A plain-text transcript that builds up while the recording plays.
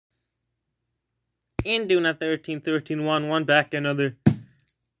And doing a 13-13-1-1 back, another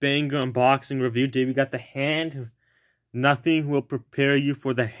banger unboxing review. Today we got The Hand. Nothing will prepare you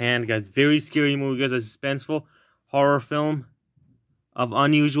for The Hand, guys. Very scary movie, guys. A suspenseful horror film of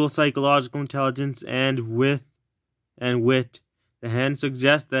unusual psychological intelligence and wit. The Hand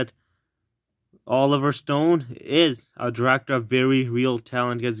suggests that Oliver Stone is a director of very real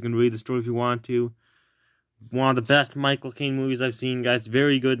talent. You guys can read the story if you want to. One of the best Michael Caine movies I've seen, guys.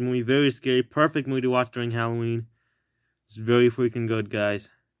 Very good movie, very scary, perfect movie to watch during Halloween. It's very freaking good,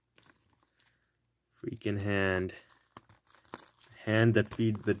 guys. Freaking Hand. Hand that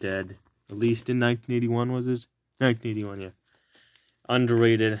feeds the dead. Released in 1981, was it? 1981, yeah.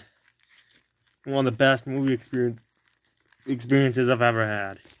 Underrated. One of the best movie experiences I've ever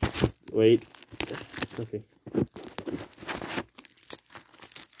had. Wait. Okay.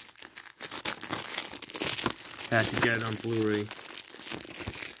 Had to get it on Blu-ray.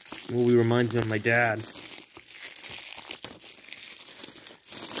 Movie reminds me of my dad.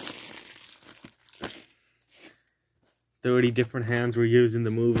 "30 different hands were used in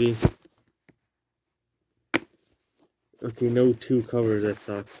the movie." Okay, no two covers, that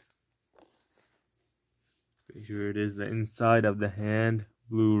sucks. Pretty sure it is the inside of The Hand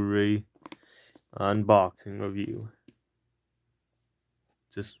Blu-ray unboxing review.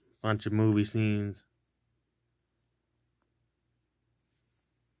 Just a bunch of movie scenes.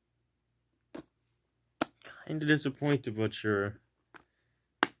 Kinda disappointed, but sure.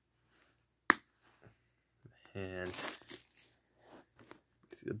 And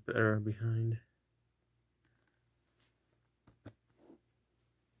see the bear behind.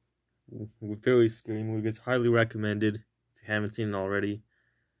 Very scary movie. It's highly recommended if you haven't seen it already.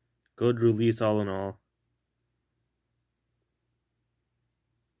 Good release all in all.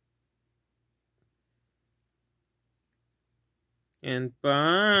 And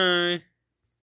bye.